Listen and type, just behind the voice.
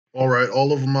All right,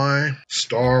 all of my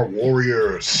Star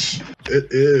Warriors. It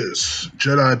is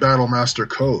Jedi Battlemaster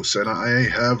Kos, and I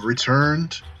have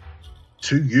returned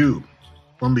to you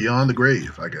from beyond the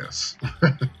grave, I guess.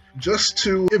 Just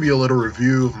to give you a little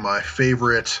review of my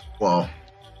favorite, well,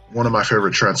 one of my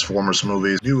favorite Transformers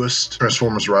movies, newest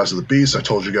Transformers Rise of the Beast. I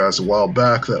told you guys a while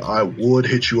back that I would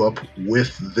hit you up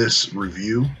with this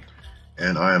review,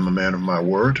 and I am a man of my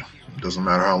word. It doesn't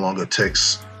matter how long it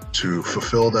takes to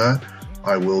fulfill that.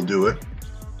 I will do it.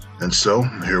 And so,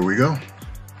 here we go.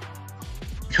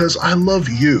 Because I love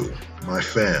you, my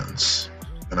fans,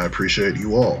 and I appreciate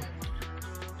you all.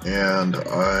 And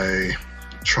I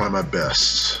try my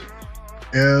best.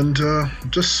 And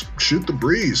just shoot the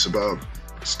breeze about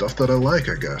stuff that I like,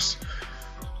 I guess.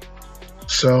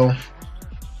 So,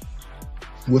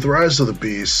 with Rise of the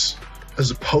Beast,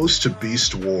 as opposed to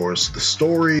Beast Wars, the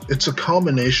story, it's a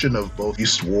combination of both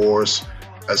Beast Wars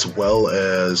as well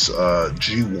as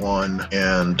G1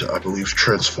 and I believe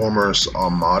Transformers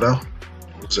Armada.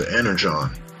 It's an Energon,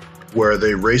 where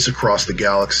they race across the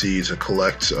galaxy to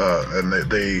collect, and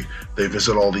they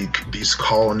visit all these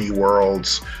colony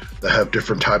worlds that have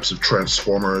different types of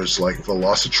Transformers like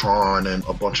Velocitron and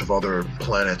a bunch of other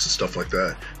planets and stuff like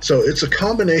that. So it's a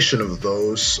combination of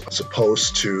those as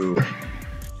opposed to,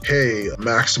 hey,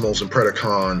 Maximals and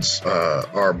Predacons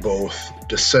are both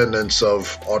descendants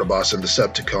of Autobots and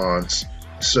Decepticons.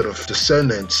 Instead of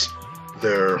descendants,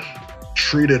 they're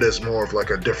treated as more of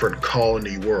like a different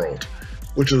colony world,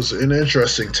 which was an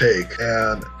interesting take,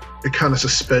 and it kind of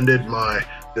suspended my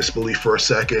disbelief for a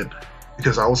second,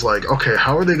 because I was like, okay,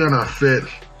 how are they gonna fit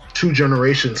two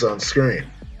generations on screen?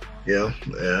 Yeah,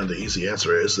 and the easy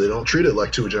answer is they don't treat it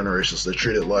like two generations. They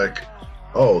treat it like,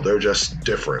 oh, they're just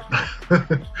different.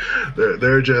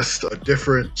 they're just a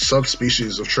different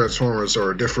subspecies of Transformers,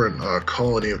 or a different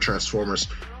colony of Transformers,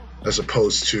 as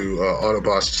opposed to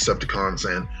Autobots, Decepticons.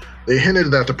 And they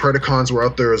hinted that the Predacons were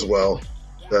out there as well,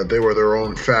 that they were their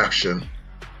own faction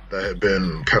that had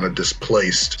been kind of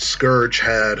displaced. Scourge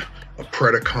had a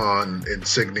Predacon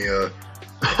insignia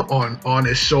on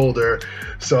his shoulder,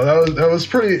 so that was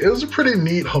pretty. It was a pretty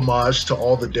neat homage to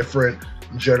all the different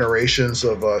generations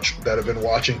of that have been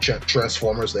watching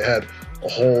Transformers. They had a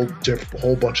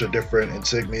whole bunch of different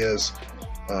insignias,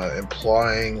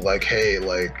 implying like, hey,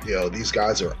 like, you know, these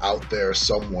guys are out there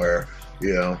somewhere,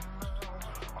 you know.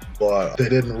 But they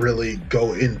didn't really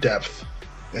go in depth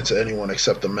into anyone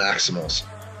except the Maximals,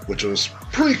 which was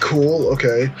pretty cool.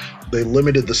 Okay, they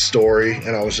limited the story,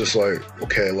 and I was just like,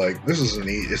 okay, like, this is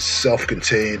neat. It's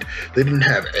self-contained. They didn't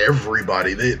have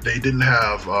everybody. They didn't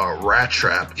have Rat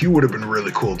Trap. He would have been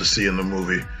really cool to see in the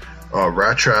movie.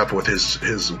 Rat Trap, with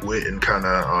his wit and kind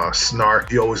of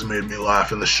snark, he always made me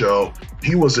laugh in the show.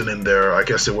 He wasn't in there. I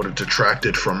guess it would have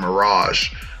detracted from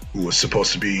Mirage, who was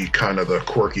supposed to be kind of the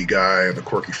quirky guy, the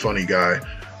quirky funny guy.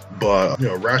 But, you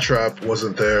know, Rat Trap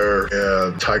wasn't there,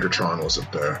 and Tigertron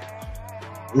wasn't there,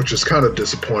 which is kind of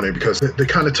disappointing, because they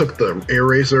kind of took the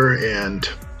Airazor and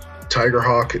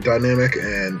Tigerhawk dynamic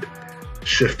and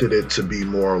shifted it to be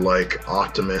more like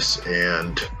Optimus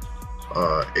and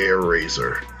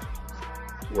Airazor,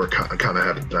 where kind of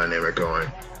had a dynamic going,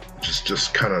 which is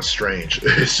just kind of strange.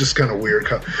 It's just kind of weird.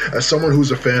 As someone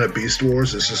who's a fan of Beast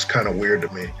Wars, it's just kind of weird to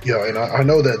me. You know, and I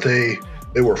know that they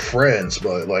were friends,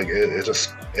 but like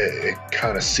it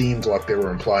kind of seemed like they were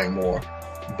implying more.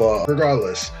 But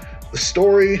regardless, the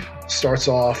story starts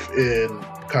off in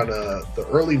kind of the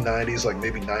early 90s, like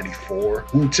maybe 94.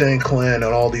 Wu-Tang Clan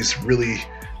and all these really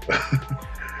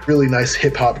really nice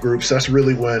hip-hop groups. That's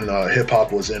really when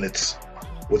hip-hop was in its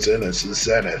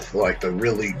zenith, like the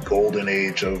really golden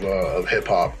age of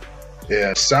hip-hop.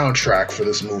 And soundtrack for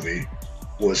this movie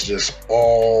was just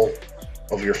all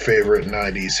of your favorite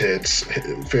 90s hits,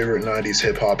 favorite 90s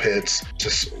hip-hop hits.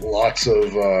 Just lots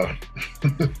of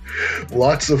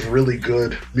lots of really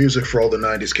good music for all the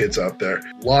 90s kids out there.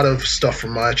 A lot of stuff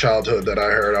from my childhood that I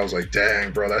heard, I was like,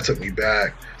 dang, bro, that took me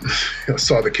back. I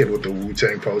saw the kid with the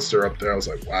Wu-Tang poster up there. I was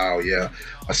like, wow, yeah.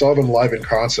 I saw them live in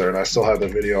concert, and I still have the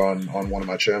video on one of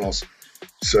my channels.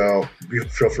 So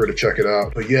feel free to check it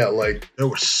out. But yeah, like, there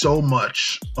was so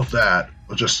much of that,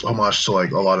 just homage to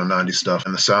like a lot of 90s stuff,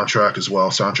 and the soundtrack as well.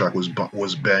 Soundtrack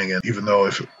was banging, even though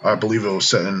I believe it was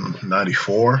set in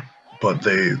 94, but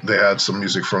they had some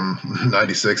music from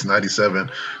 96, 97.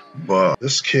 But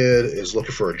this kid is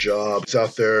looking for a job. He's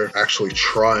out there actually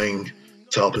trying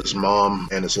to help his mom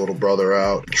and his little brother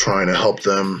out, trying to help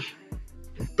them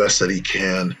the best that he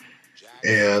can.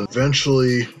 And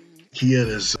eventually, he and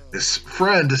his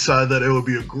friend decide that it would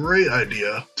be a great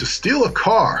idea to steal a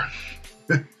car.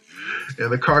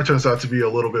 And the car turns out to be a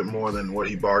little bit more than what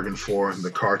he bargained for, and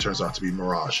the car turns out to be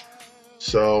Mirage.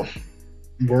 So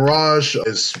Mirage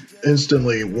is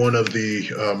instantly one of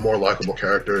the more likable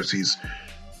characters. He's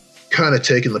kind of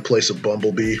taken the place of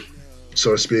Bumblebee,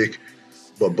 so to speak.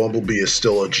 But Bumblebee is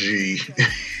still a G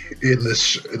in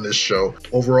this show.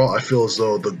 Overall, I feel as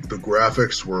though the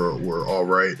graphics were all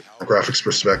right. From a graphics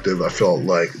perspective, I felt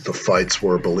like the fights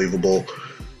were believable.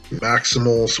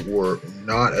 Maximals were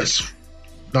not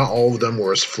all of them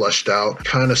were as fleshed out.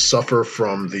 Kind of suffer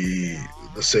from the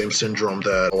same syndrome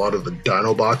that a lot of the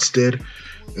Dinobots did,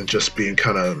 and just being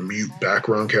kind of mute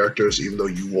background characters. Even though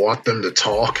you want them to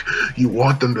talk, you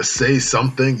want them to say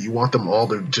something, you want them all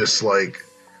to just like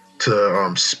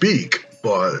to speak,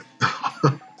 but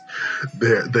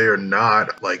they're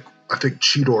not. Like, I think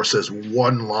Cheetor says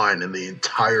one line in the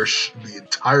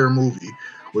entire movie,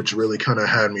 which really kind of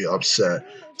had me upset.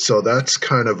 So that's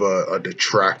kind of a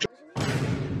detractor.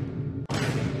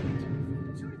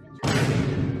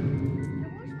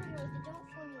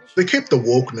 They kept the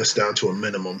wokeness down to a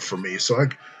minimum for me, so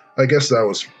I guess that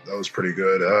was pretty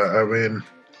good. I mean,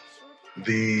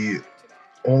 the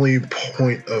only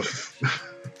point of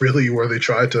really where they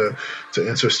tried to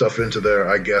insert stuff into there,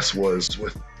 I guess, was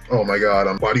with, oh my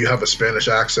god, why do you have a Spanish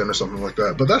accent or something like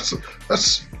that? But that's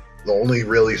the only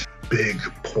really big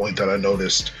point that I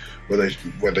noticed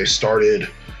where they started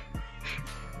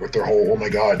with their whole, oh my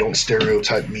god, don't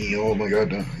stereotype me, oh my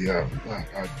god, yeah,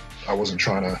 I wasn't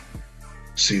trying to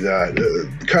see that.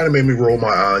 It kind of made me roll my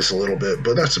eyes a little bit,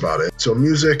 but that's about it. So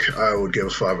music, I would give a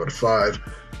 5 out of 5.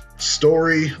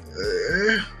 Story,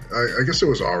 I guess it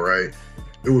was all right.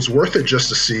 It was worth it just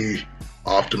to see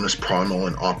Optimus Primal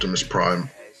and Optimus Prime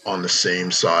on the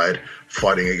same side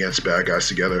fighting against bad guys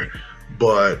together.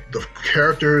 But the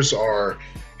characters are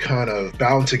kind of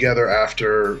bound together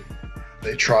after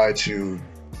they try to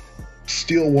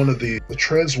steal one of the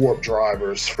transwarp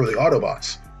drivers for the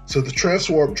Autobots. So the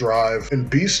transwarp drive in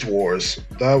Beast Wars,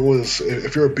 that was,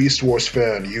 if you're a Beast Wars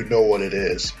fan, you know what it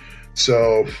is.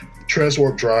 So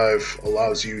transwarp drive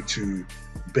allows you to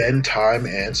bend time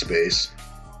and space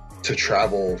to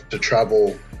travel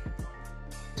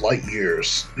light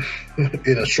years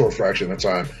in a short fraction of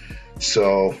time.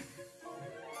 So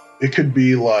it could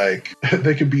be like,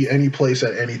 they could be any place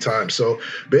at any time. So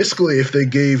basically, if they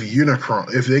gave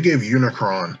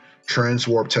Unicron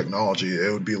transwarp technology,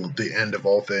 it would be the end of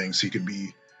all things. He could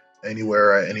be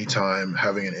anywhere at any time,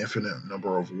 having an infinite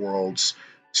number of worlds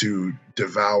to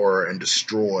devour and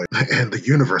destroy, and the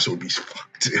universe would be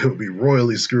fucked. It would be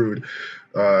royally screwed.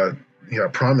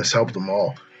 Primus helped them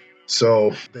all.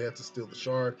 So they had to steal the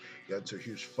shard. Got into a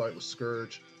huge fight with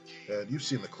Scourge, and you've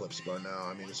seen the clips by now.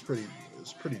 I mean, it's pretty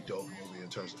dope movie in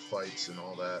terms of fights and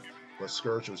all that. But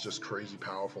Scourge was just crazy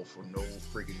powerful for no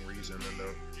freaking reason,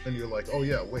 and then you're like, oh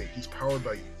yeah, wait, he's powered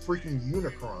by freaking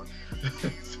Unicron.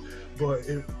 But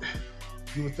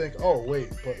you would think, oh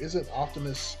wait, but isn't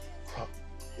Optimus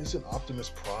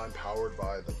Prime powered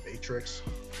by the Matrix,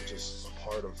 which is a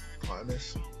part of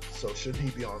Primus? So shouldn't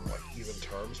he be on like even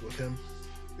terms with him?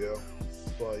 Yeah.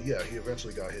 But yeah, he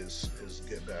eventually got his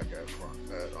get back at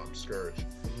Scourge.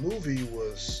 The movie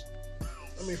was,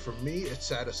 I mean, for me, it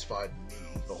satisfied me.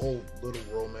 The whole little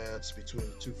romance between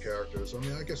the two characters, I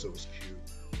mean, I guess it was cute.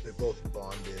 They both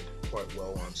bonded quite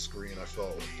well on screen. I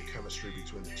felt like the chemistry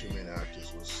between the two main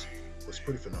actors was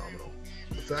pretty phenomenal.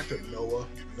 The fact that Noah,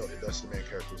 that's the main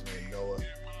character's name, Noah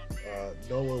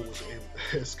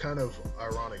it's kind of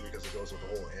ironic because it goes with the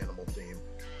whole animal theme.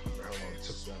 I wonder how long it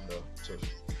took them to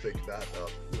fake that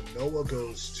up. When Noah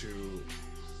goes to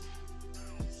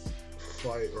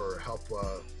fight or help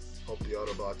the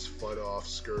Autobots fight off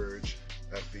Scourge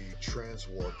at the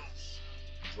transwarp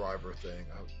driver thing,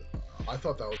 I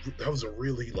thought that was a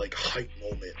really like hype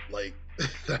moment. Like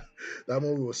that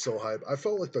movie was so hype. I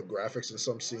felt like the graphics in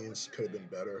some scenes could have been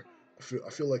better.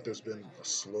 I feel like there's been a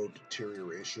slow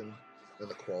deterioration in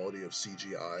the quality of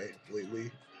CGI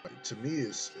lately. To me,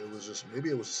 it was just, maybe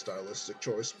it was a stylistic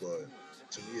choice, but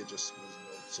to me it just was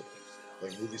noticeable.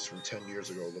 Like movies from 10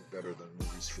 years ago look better than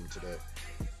movies from today,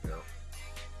 you know.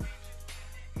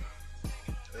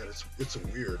 And it's a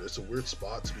weird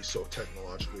spot to be so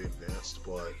technologically advanced,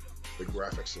 but the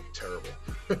graphics look terrible.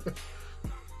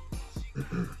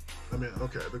 I mean,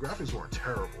 okay, the graphics weren't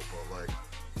terrible, but like,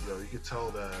 you could tell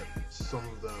that some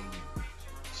of the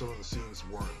scenes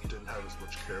didn't have as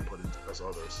much care put into as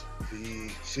others. The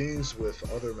scenes with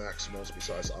other Maximals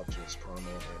besides Optimus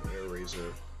Primal and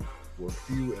Airazor were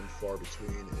few and far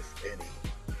between, if any.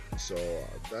 So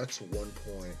that's one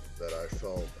point that I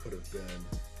felt could have been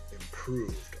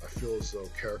improved. I feel as though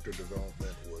character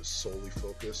development was solely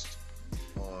focused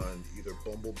on either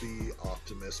Bumblebee,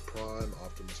 Optimus Prime,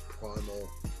 Optimus Primal,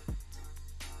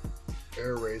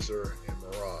 Airazor, and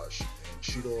Mirage. And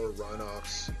Cheetor,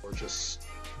 Rhinox were just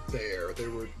there.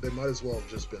 They might as well have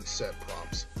just been set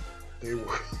props. They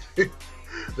were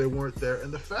they weren't there,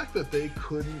 and the fact that they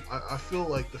couldn't, I feel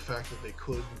like the fact that they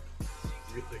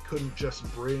couldn't just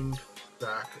bring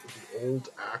back the old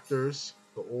actors,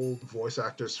 the old voice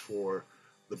actors for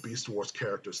the Beast Wars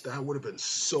characters, that would have been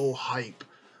so hype.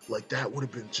 Like that would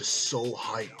have been just so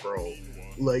hype, bro.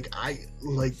 Like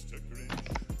like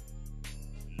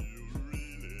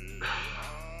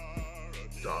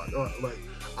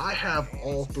I have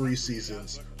all 3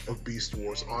 seasons of Beast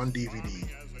Wars on DVD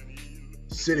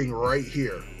sitting right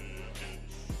here.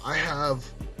 I have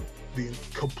the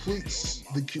complete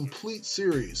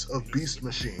series of Beast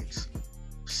Machines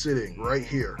sitting right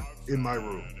here in my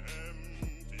room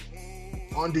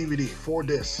on DVD,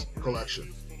 4-disc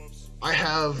collection. I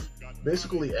have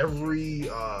basically every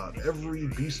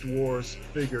Beast Wars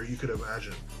figure you could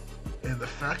imagine, and the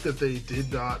fact that they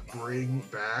did not bring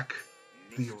back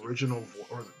the original,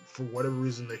 or for whatever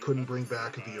reason they couldn't bring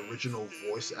back the original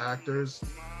voice actors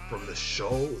from the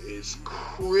show, is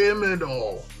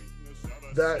criminal.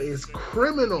 That is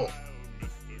criminal.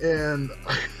 And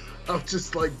I'm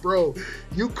just like, bro,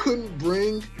 you couldn't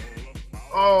bring.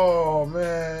 Oh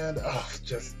man,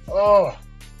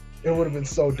 it would have been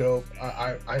so dope.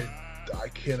 I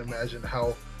can't imagine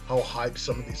how hyped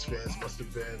some of these fans must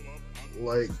have been.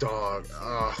 Like, dog,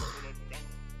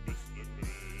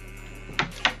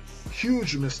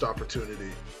 huge missed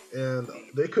opportunity. And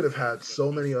they could have had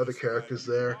so many other characters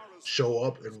there show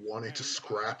up and wanting to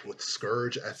scrap with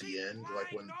Scourge at the end.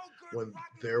 Like when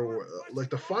there were like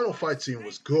the final fight scene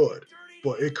was good,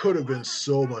 but it could have been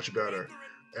so much better.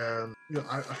 And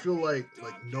I feel like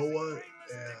Noah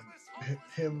and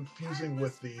him fusing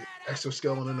with the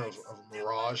exoskeleton of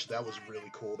Mirage, that was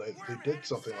really cool. They did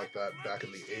something like that back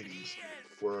in the 80s,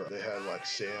 where they had like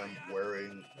Sam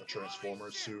wearing a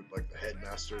Transformer suit, like the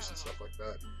headmasters and stuff like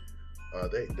that.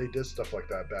 They did stuff like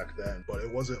that back then, but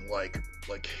it wasn't like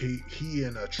he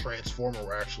and a Transformer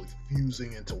were actually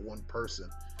fusing into one person,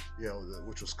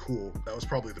 which was cool. That was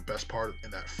probably the best part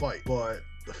in that fight. But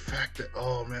the fact that,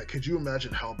 oh man, could you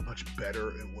imagine how much better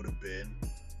it would have been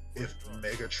if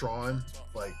Megatron,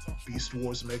 like Beast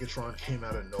Wars Megatron, came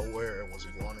out of nowhere and was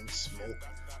running smoke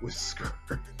with Scourge?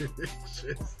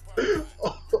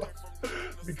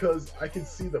 Because I can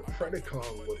see the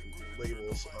Predacon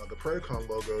labels, the Predacon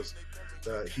logos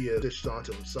that he had stitched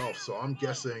onto himself. So I'm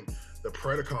guessing the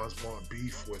Predacons want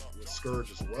beef with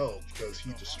Scourge as well, because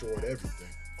he destroyed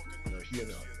everything. He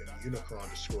and Unicron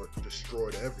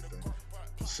destroyed everything.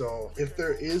 So if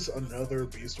there is another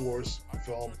Beast Wars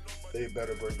film, they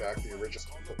better bring back the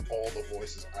original, all the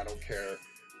voices. I don't care.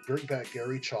 Bring back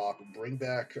Gary Chalk. Bring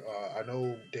back. I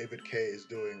know David K is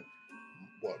doing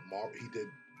what? He did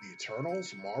the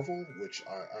Eternals, Marvel, which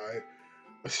I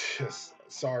just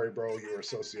sorry, bro, you were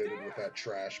associated with that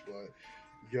trash, but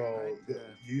yo,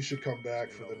 you should come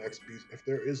back for the next Beast. If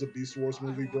there is a Beast Wars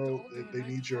movie, bro, they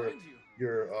need your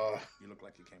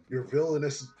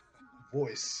villainous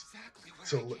voice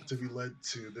to be led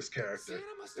to this character.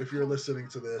 If you're listening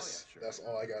to this, that's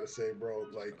all I gotta say, bro.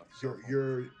 Like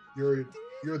you're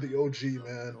the OG,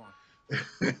 man.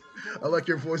 I like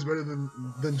your voice better than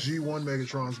G1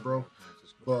 Megatron's, bro.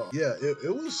 But yeah,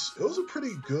 it was a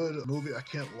pretty good movie. I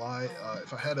can't lie.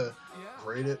 If I had to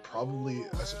grade it, probably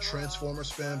as a Transformers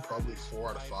fan, probably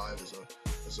 4 out of 5.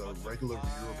 As a regular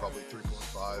viewer, probably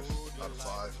 3.5 out of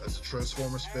 5. As a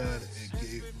Transformers fan, it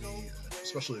gave me,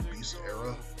 especially a Beast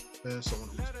era fan, someone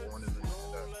who was born in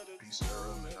that Beast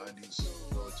era in the 90s,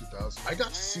 early 2000s. I got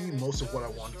to see most of what I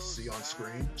wanted to see on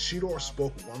screen. Cheetor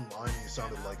spoke one line and he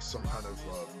sounded like some kind of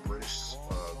British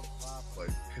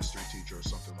like history teacher or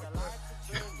something like that.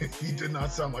 He did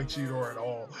not sound like Cheetor at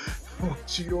all.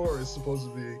 Cheetor is supposed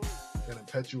to be an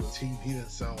impetuous teen. He didn't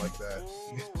sound like that.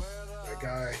 That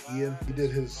guy Ian, he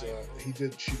did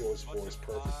Cheetor's voice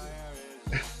perfectly.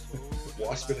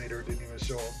 Waspinator didn't even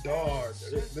show up. Dog,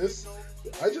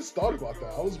 I just thought about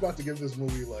that. I was about to give this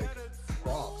movie like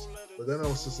props, but then I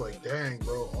was just like, dang,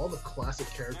 bro, all the classic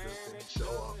characters didn't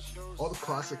show up. All the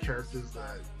classic characters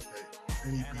that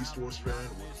any Beast Wars fan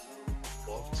would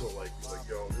love to like,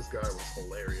 yo, this guy was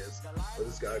hilarious, or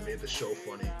this guy made the show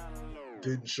funny,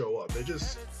 didn't show up. I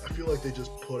feel like they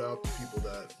just put out the people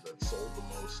that sold the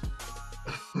most.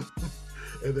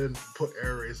 And then put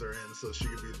Airazor in so she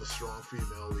could be the strong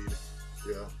female lead.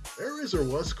 Yeah, Airazor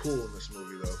was cool in this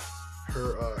movie though.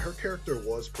 Her character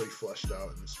was pretty fleshed out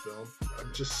in this film.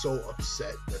 I'm just so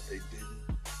upset that they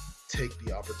didn't take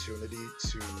the opportunity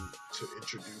to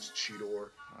introduce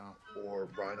Cheetor or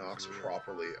Rhinox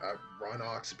properly.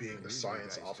 Rhinox being the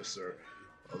science officer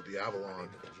of the Avalon,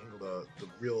 the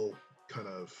real kind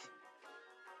of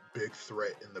big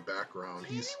threat in the background.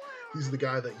 He's the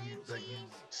guy that you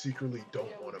secretly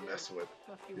don't want to mess with.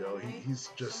 You know, he's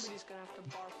just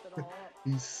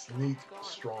he's sneak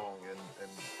strong and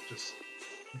just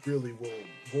really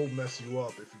will mess you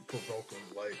up if you provoke him.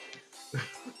 Like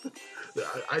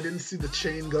I didn't see the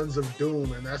chain guns of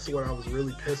doom, and that's what I was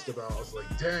really pissed about. I was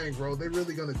like, dang, bro, they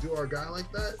really gonna do our guy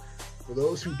like that? For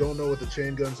those who don't know what the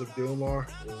chain guns of doom are,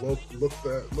 look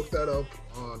that up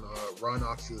on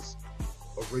Rhinox's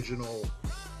original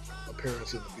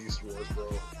appearance in the Beast Wars, bro.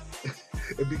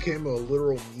 It became a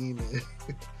literal meme.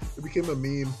 It became a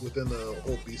meme within the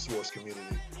whole Beast Wars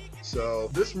community. So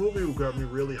this movie got me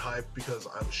really hyped because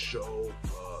I would show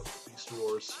Beast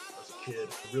Wars as a kid.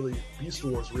 Really, Beast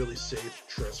Wars really saved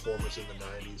Transformers in the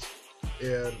 90s,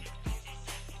 and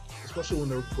especially when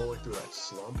they were going through that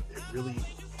slump, it really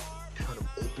kind of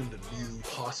opened new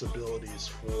possibilities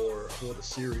for the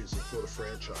series and for the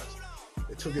franchise.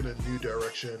 It took it in a new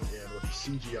direction, and with the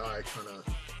CGI kind of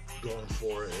going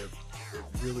for it, it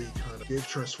really kind of gave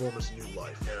Transformers new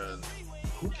life. And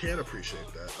who can't appreciate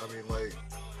that? I mean, like,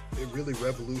 it really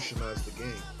revolutionized the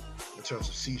game in terms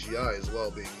of CGI as well,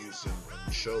 being used in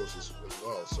shows as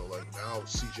well. So like now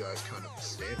CGI is kind of the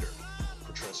standard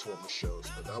for Transformers shows,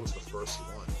 but that was the first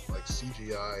one. Like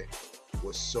CGI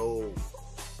was so,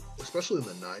 especially in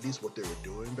the 90s, what they were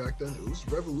doing back then, it was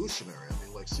revolutionary. I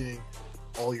mean, like seeing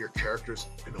all your characters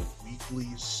in a weekly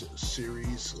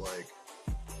series, like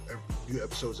new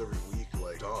episodes every week,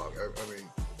 like dog. I mean,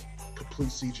 complete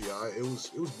CGI. It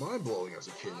was mind blowing as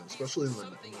a kid, and especially in the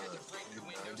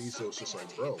 90s. It was just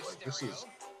like, bro, like this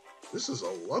is a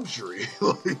luxury.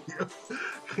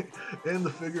 And the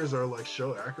figures are like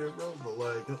show accurate, bro. But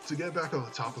like, to get back on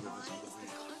the topic of this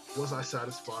movie, was I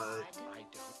satisfied?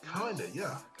 Kinda,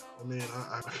 yeah. I mean,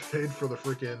 I paid for the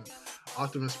freaking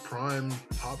Optimus Prime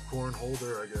popcorn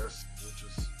holder, I guess, which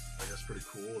is, I guess, pretty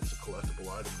cool. It's a collectible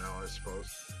item now, I suppose.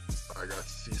 I got to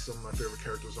see some of my favorite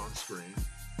characters on screen.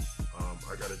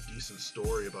 I got a decent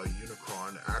story about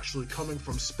Unicron actually coming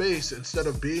from space instead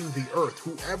of being the Earth.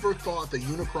 Whoever thought that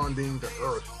Unicron being the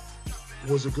Earth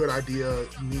was a good idea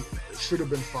should have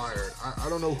been fired. I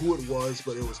don't know who it was,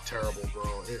 but it was terrible,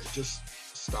 bro. It just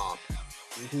stop.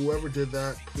 Whoever did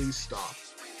that, please stop.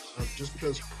 Just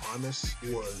because Primus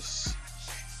was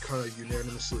kind of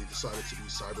unanimously decided to be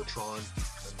Cybertron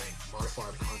and then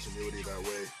modified continuity that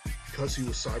way, because he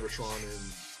was Cybertron in,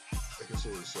 I guess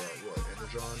it was,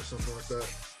 Energon or something like that?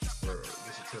 Or I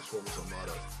guess it Transformers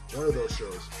Armada. One of those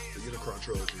shows, the Unicron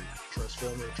trilogy,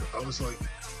 Transformer. I was like,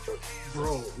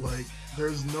 bro, like,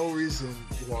 there's no reason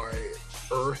why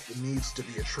Earth needs to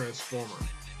be a Transformer.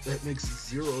 That makes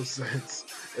zero sense.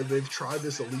 And they've tried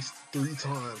this at least 3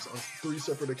 times on 3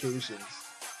 separate occasions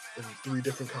in 3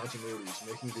 different continuities,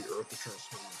 making the Earth a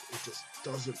Transformer. It just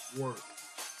doesn't work.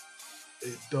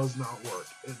 It does not work,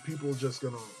 and people are just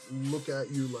gonna look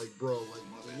at you like, bro,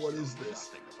 like, what is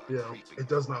this? You know, it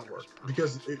does not work,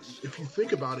 because if you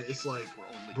think about it, it's like,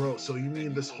 bro, so you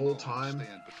mean this whole time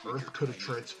Earth could have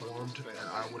transformed and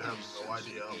I would have no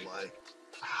idea, like,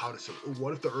 how to,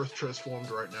 what if the Earth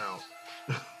transformed right now?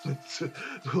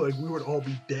 Like, we would all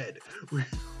be dead. We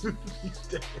would be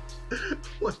dead.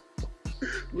 Like,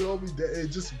 we'd all be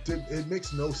dead. It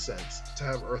makes no sense to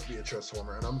have Earth be a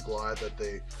Transformer, and I'm glad that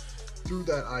they threw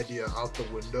that idea out the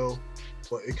window,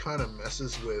 but it kind of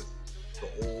messes with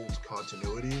the old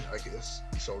continuity, I guess.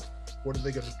 So what are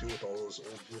they going to do with all those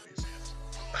old movies?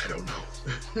 I don't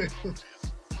know.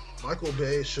 Michael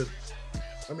Bay should,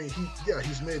 I mean,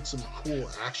 he's made some cool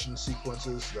action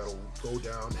sequences that'll go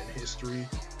down in history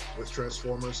with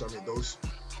Transformers. I mean, those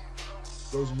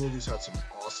movies had some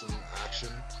awesome action.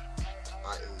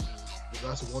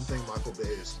 That's one thing Michael Bay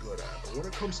is good at. But when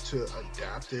it comes to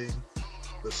adapting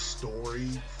the story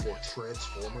for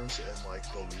Transformers and like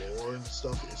the lore and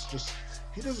stuff, it's just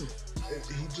he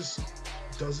just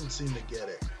doesn't seem to get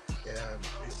it, and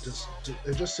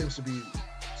it just seems to be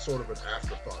sort of an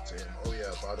afterthought to him. Oh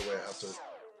yeah, by the way, I have to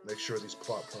make sure these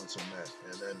plot points are met,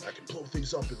 and then I can blow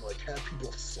things up and like have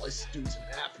people slice dudes in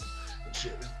half and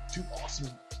shit, and do awesome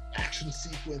action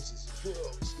sequences. Bro,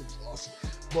 this thing's awesome.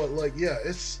 But like, yeah,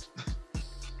 it's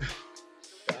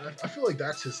I feel like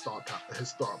that's his thought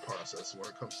process when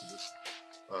it comes to this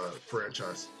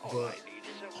franchise. But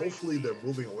hopefully they're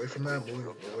moving away from that, moving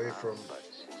away from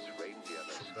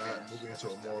that, moving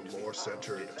into a more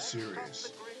lore-centered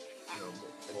series,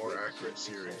 more accurate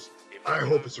series. I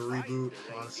hope it's a reboot,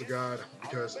 honest to God,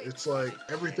 because it's like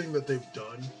everything that they've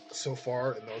done so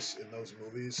far in those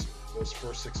movies, those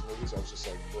first 6 movies, I was just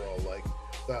like, bro, like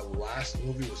that last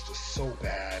movie was just so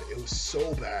bad. It was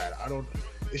so bad.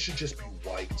 It should just be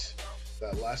wiped.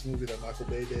 That last movie that Michael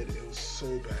Bay did, it was so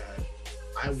bad.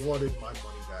 I wanted my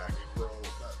money back, bro.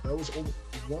 That was only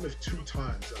one of 2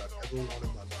 times that I've ever wanted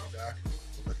my money back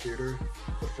from the theater.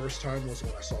 The first time was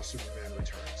when I saw Superman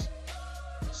Returns.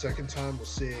 Second time was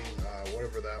seeing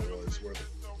whatever that was, where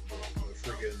the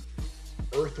friggin'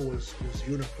 Earth was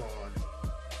Unicron.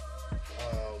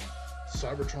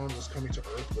 Cybertron was coming to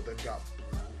Earth, but then got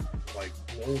like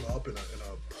blown up in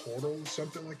a portal or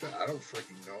something like that. I don't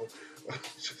freaking know.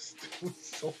 It was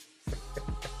so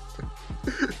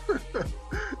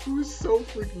it was so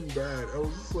freaking bad. I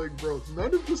was just like, bro,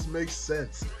 none of this makes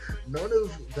sense. None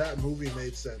of that movie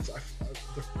made sense.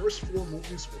 The first 4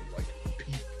 movies were like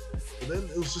peak, but then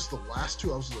it was just the last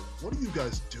 2. I was like, what are you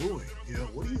guys doing? You know,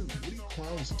 what are you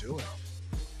clowns doing?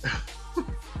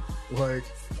 Like,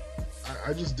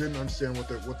 I just didn't understand what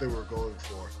they were going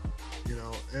for, you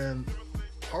know. And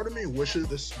part of me wishes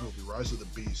this movie, Rise of the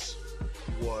Beast,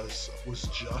 was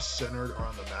just centered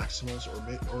around the Maximals,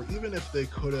 or even if they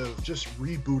could have just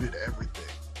rebooted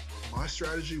everything. My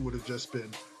strategy would have just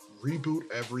been reboot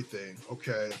everything.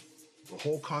 Okay, the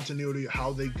whole continuity,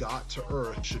 how they got to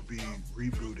Earth, should be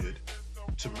rebooted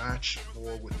to match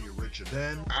more with the original.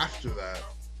 Then after that,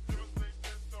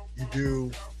 you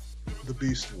do the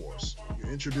Beast Wars. You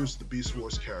introduce the Beast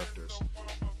Wars characters.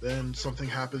 Then something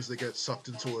happens, they get sucked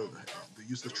into they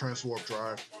use the transwarp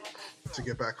drive to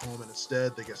get back home, and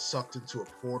instead they get sucked into a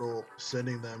portal,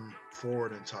 sending them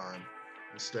forward in time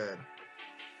instead.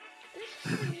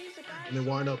 And they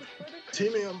wind up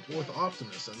teaming up with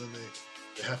Optimus, and then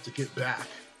they have to get back.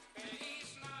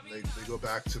 They go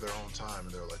back to their own time,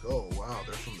 and they're like, oh wow,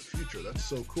 they're from the future. That's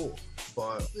so cool.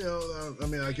 But you know, I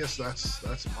mean, I guess that's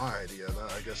my idea.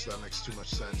 I guess that makes too much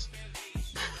sense.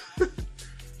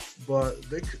 But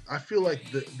I feel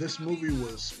like this movie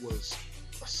was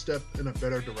a step in a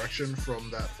better direction from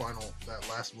that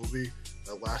last movie,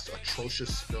 that last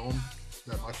atrocious film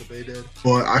that Michael Bay did.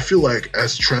 But I feel like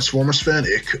as a Transformers fan,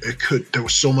 there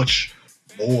was so much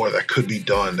more that could be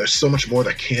done. There's so much more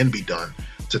that can be done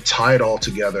to tie it all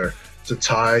together, to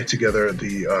tie together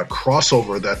the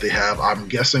crossover that they have. I'm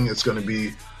guessing it's going to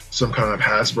be some kind of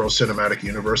Hasbro cinematic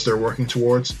universe they're working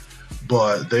towards,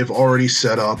 but they've already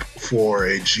set up for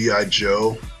a G.I.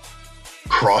 Joe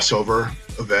crossover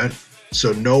event.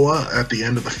 So Noah, at the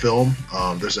end of the film,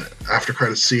 there's an after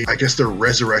credit scene. I guess they're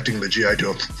resurrecting the G.I.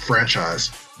 Joe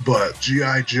franchise, but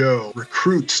G.I. Joe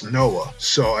recruits Noah.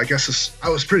 So I guess I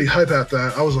was pretty hype at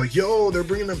that. I was like, yo, they're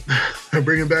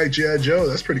bringing back G.I. Joe.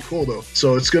 That's pretty cool though.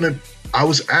 So I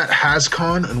was at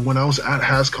HasCon, and when I was at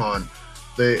HasCon,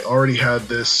 they already had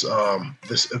this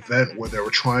event where they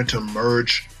were trying to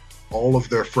merge all of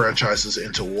their franchises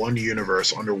into one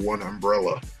universe under one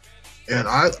umbrella. And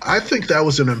I think that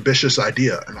was an ambitious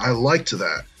idea, and I liked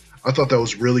that. I thought that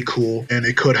was really cool, and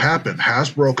it could happen.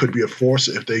 Hasbro could be a force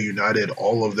if they united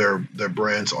all of their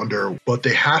brands under, but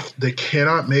they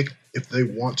cannot make, if they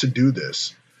want to do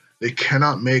this, they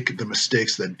cannot make the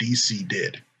mistakes that DC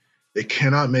did. They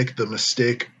cannot make the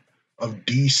mistake of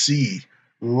DC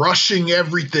rushing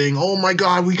everything. Oh my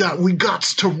God, we got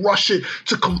to rush it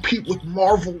to compete with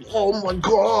Marvel. Oh my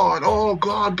God. Oh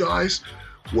God, guys.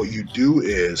 What you do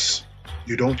is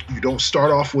you don't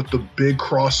start off with the big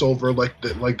crossover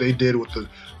like they did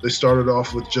they started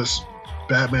off with just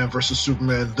Batman versus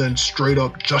Superman, then straight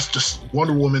up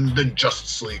Wonder Woman, then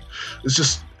Justice League.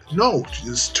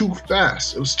 It's too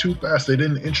fast. It was too fast. They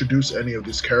didn't introduce any of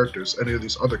these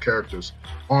other characters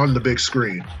on the big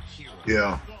screen.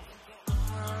 Yeah.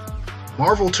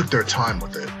 Marvel took their time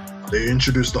with it. They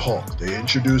introduced the Hulk. They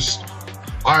introduced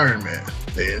Iron Man.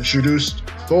 They introduced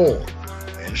Thor.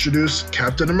 They introduced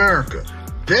Captain America.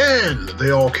 Then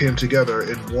they all came together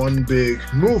in one big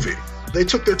movie. They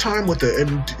took their time with it,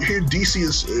 and here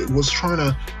DC was trying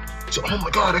to, oh my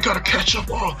God, I gotta catch up.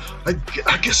 Oh,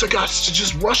 I guess I got to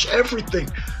just rush everything.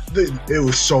 It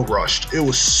was so rushed. It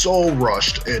was so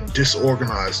rushed and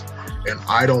disorganized, and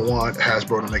I don't want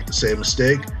Hasbro to make the same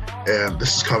mistake. And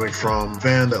this is coming from a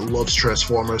fan that loves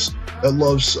Transformers, that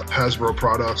loves Hasbro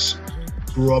products,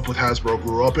 grew up with Hasbro,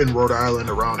 grew up in Rhode Island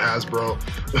around Hasbro,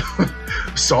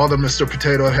 saw the Mr.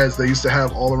 Potato Heads they used to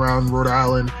have all around Rhode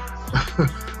Island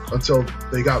until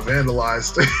they got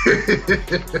vandalized.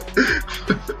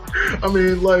 I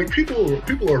mean, like,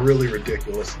 people are really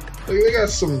ridiculous. Like, they got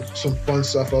some fun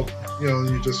stuff up, you know, and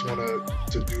you just want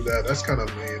to do that. That's kind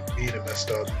of mean and messed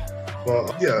up.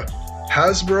 But yeah,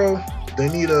 Hasbro, they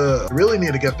really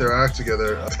need to get their act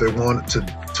together if they want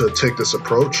to take this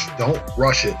approach. Don't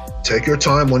rush it. Take your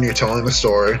time when you're telling the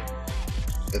story,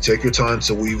 and take your time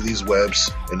to weave these webs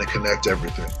and to connect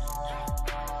everything.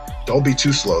 Don't be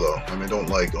too slow though. I mean, don't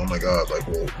like, oh my god, like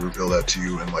we'll reveal that to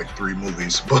you in like 3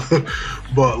 movies,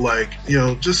 but like, you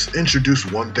know, just introduce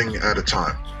one thing at a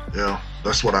time. You know,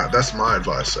 that's my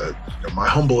advice. You know, my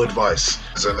humble advice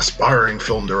as an aspiring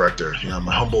film director. You know,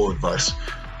 my humble advice.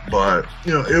 But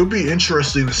you know, it would be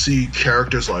interesting to see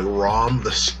characters like Rom,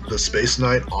 the Space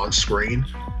Knight, on screen.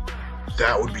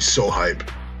 That would be so hype.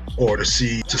 Or to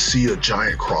see a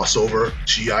giant crossover,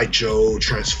 G.I. Joe,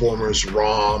 Transformers,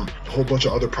 ROM, a whole bunch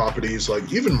of other properties, like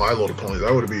even My Little Pony.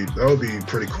 That would be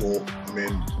pretty cool. I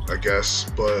mean, I guess,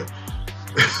 but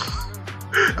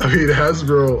I mean,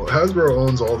 Hasbro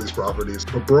owns all these properties,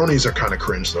 but Bronies are kind of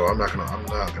cringe though. I'm not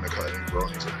gonna cut any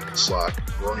Bronies any slack.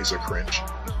 Bronies are cringe.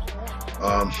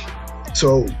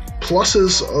 So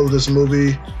pluses of this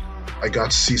movie. I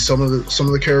got to see some of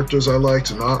the characters I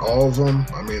liked, not all of them.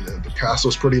 I mean, the cast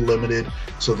was pretty limited,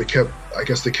 so they kept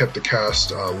the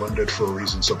cast limited for a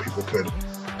reason, so people could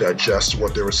digest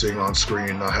what they were seeing on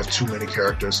screen, not have too many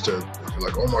characters to be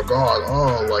like, oh my god,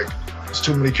 oh, like there's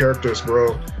too many characters,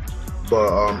 bro.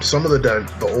 But some of the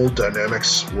old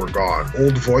dynamics were gone.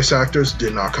 Old voice actors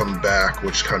did not come back,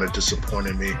 which kind of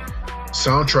disappointed me.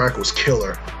 Soundtrack was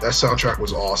killer. That soundtrack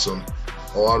was awesome.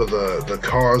 A lot of the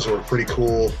cars were pretty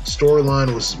cool.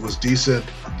 Storyline was decent.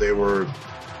 They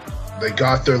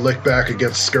got their lick back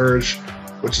against Scourge,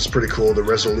 which is pretty cool. The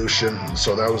resolution.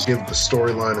 So that was give the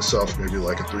storyline itself maybe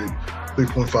like a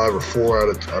 3.5 or 4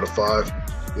 out of 5.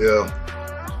 Yeah.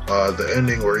 The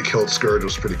ending where he killed Scourge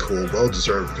was pretty cool. Well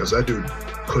deserved, because that dude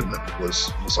was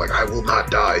like, I will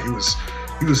not die. He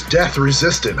was death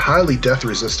resistant, highly death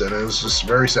resistant, and it was just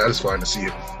very satisfying to see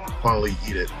him finally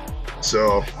eat it.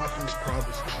 So Optimus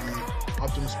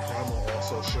Primal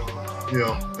also shown, you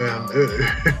know, and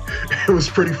it was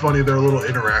pretty funny, their little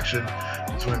interaction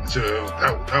between the two.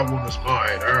 That one was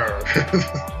mine.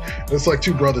 It's like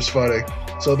 2 brothers fighting.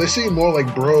 So they seem more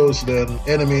like bros than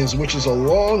enemies, which is a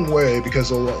long way, because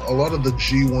a lot of the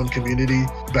G1 community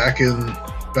back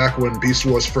when Beast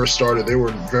Wars first started, they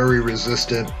were very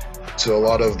resistant to a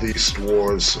lot of the Beast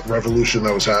Wars revolution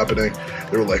that was happening.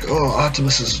 They were like, oh,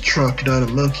 Optimus is a truck, not a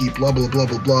monkey, blah, blah, blah,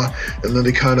 blah, blah. And then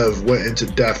they kind of went into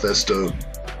depth as to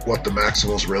what the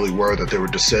Maximals really were, that they were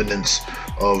descendants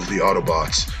of the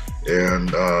Autobots,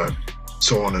 and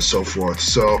so on and so forth.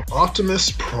 So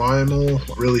Optimus Primal,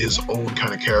 really his own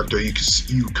kind of character. You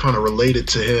kind of related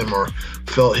to him or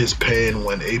felt his pain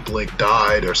when Ape Link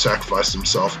died or sacrificed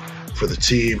himself for the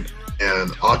team.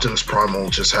 And Optimus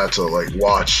Primal just had to like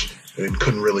watch and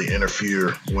couldn't really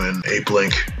interfere when Ape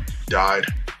Link died.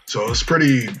 So it's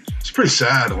pretty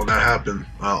sad when that happened.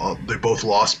 They both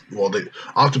lost. Well,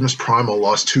 Optimus Primal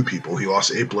lost 2 people. He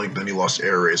lost Ape Link, then he lost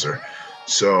Air Razor.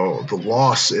 So the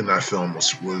loss in that film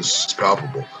was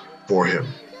palpable for him.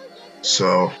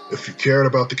 So if you cared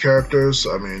about the characters,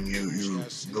 I mean, you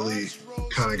really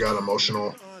kind of got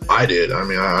emotional. I did. I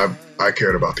mean, I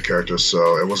cared about the characters,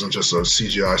 so it wasn't just a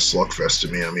CGI slugfest to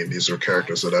me. I mean, these are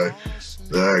characters that I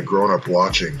had grown up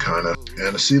watching, kind of,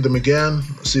 and to see them again,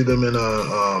 see them in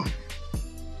a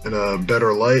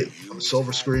better light on the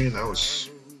silver screen, that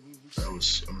was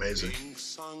amazing.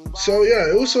 So yeah,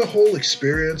 it was a whole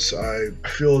experience. I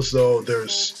feel as though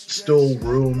there's still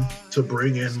room to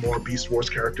bring in more Beast Wars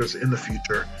characters in the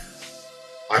future.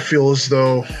 I feel as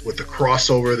though with the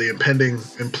crossover, the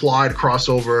implied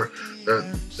crossover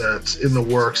that's in the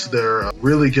works, they're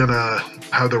really gonna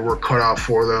have their work cut out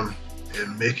for them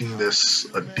in making this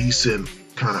a decent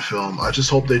kind of film. I just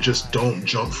hope they just don't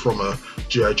jump from a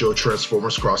G.I. Joe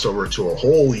Transformers crossover to a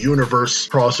whole universe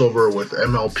crossover with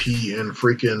MLP and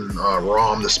freaking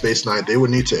ROM, the Space Knight. They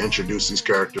would need to introduce these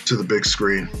characters to the big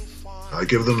screen.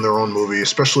 Give them their own movie,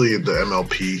 especially the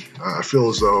MLP. I feel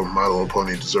as though My Little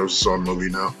Pony deserves its own movie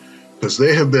now, because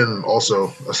they have been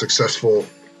also a successful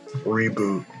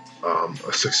reboot,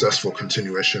 a successful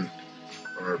continuation,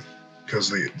 because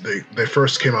they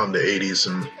first came out in the 80s,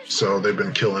 and so they've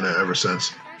been killing it ever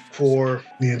since. For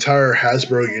the entire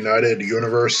Hasbro United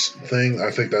Universe thing,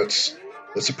 I think that's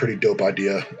a pretty dope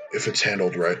idea if it's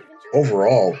handled right.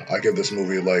 Overall, I give this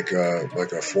movie like a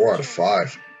 4 out of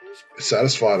 5. It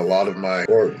satisfied a lot of my,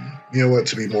 or you know what,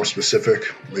 to be more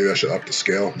specific, maybe I should up the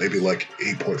scale, maybe like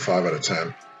 8.5 out of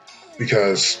 10,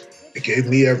 because it gave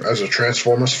me, as a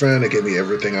Transformers fan, it gave me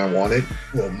everything I wanted.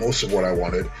 Well, most of what I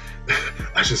wanted.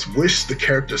 I just wish the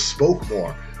characters spoke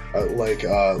more. Like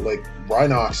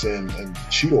Rhinox and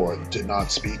Cheetor did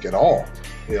not speak at all.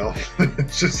 You know,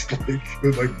 it's just like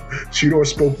Cheetor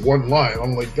spoke one line.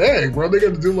 I'm like, dang, bro, they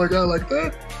gonna do my guy like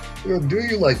that? They're gonna do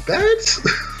you like that?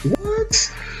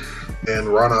 What? And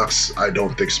Rhinox, I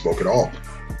don't think spoke at all,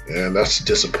 and that's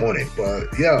disappointing.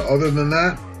 But yeah, other than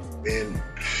that, I mean,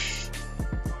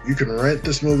 You can rent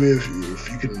this movie. If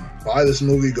you can buy this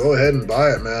movie, go ahead and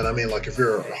buy it, man. I mean, like if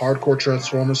you're a hardcore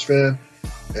Transformers fan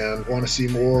and want to see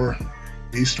more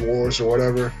Beast Wars or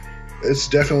whatever, it's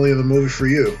definitely the movie for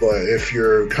you. But if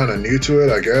you're kind of new to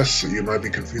it, I guess you might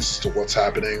be confused as to what's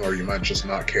happening, or you might just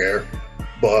not care.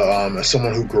 But as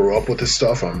someone who grew up with this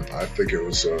stuff, I think it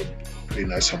was a pretty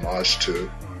nice homage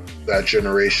to that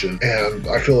generation. And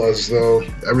I feel as though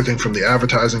everything from the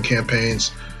advertising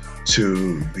campaigns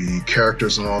to the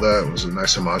characters and all that was a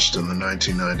nice homage to the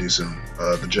 1990s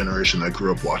and the generation that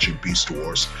grew up watching Beast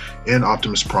Wars and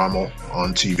Optimus Primal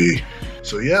on TV.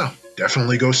 So yeah,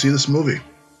 definitely go see this movie.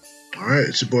 All right,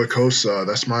 it's your boy Kos.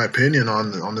 That's my opinion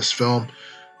on this film.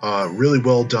 Really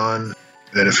well done,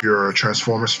 and if you're a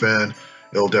Transformers fan,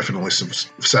 it'll definitely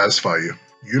satisfy you.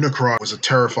 Unicron was a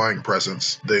terrifying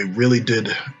presence. They really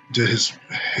did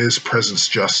his presence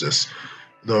justice,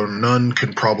 though none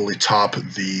can probably top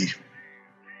the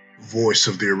voice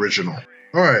of the original.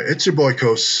 Alright, it's your boy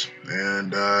Kos,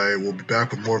 and I will be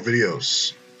back with more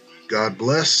videos. God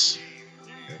bless,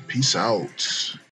 and peace out.